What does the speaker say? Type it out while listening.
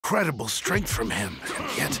incredible strength from him,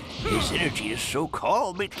 and yet His energy is so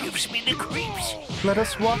calm, it gives me the creeps. Let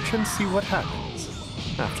us watch and see what happens.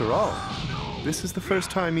 After all, this is the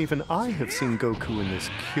first time even I have seen Goku in this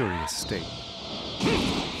curious state.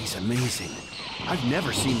 He's amazing. I've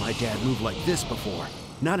never seen my dad move like this before.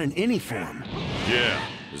 Not in any form. Yeah,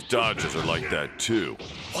 his dodges are like that too.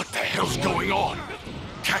 what the hell's going on?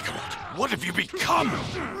 Kakarot, what have you become?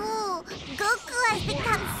 Ooh, Goku has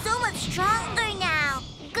become so much stronger now.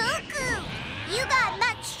 Goku, you got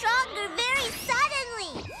much stronger very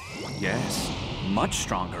suddenly. Yes, much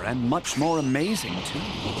stronger and much more amazing, too.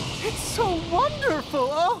 It's so wonderful!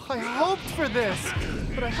 Oh, I hoped for this!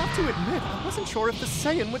 But I have to admit, I wasn't sure if the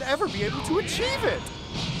Saiyan would ever be able to achieve it!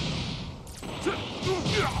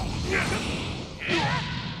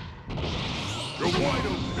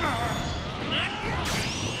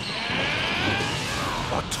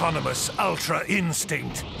 Autonomous Ultra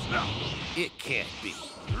Instinct. It can't be.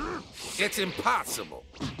 It's impossible.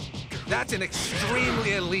 That's an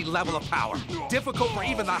extremely elite level of power, difficult for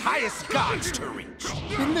even the highest gods to reach.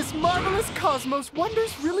 In this marvelous cosmos,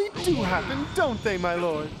 wonders really do happen, don't they, my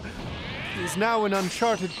lord? He's now in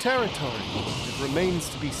uncharted territory. It remains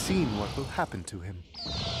to be seen what will happen to him.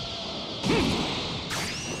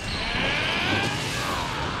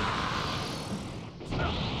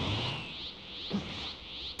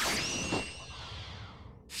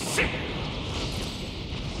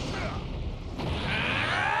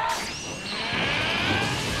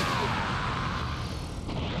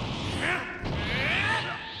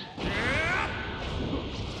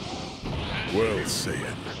 Well,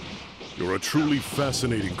 Saiyan, you're a truly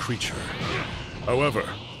fascinating creature. However,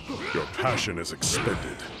 your passion is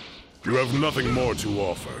expended. You have nothing more to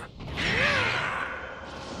offer.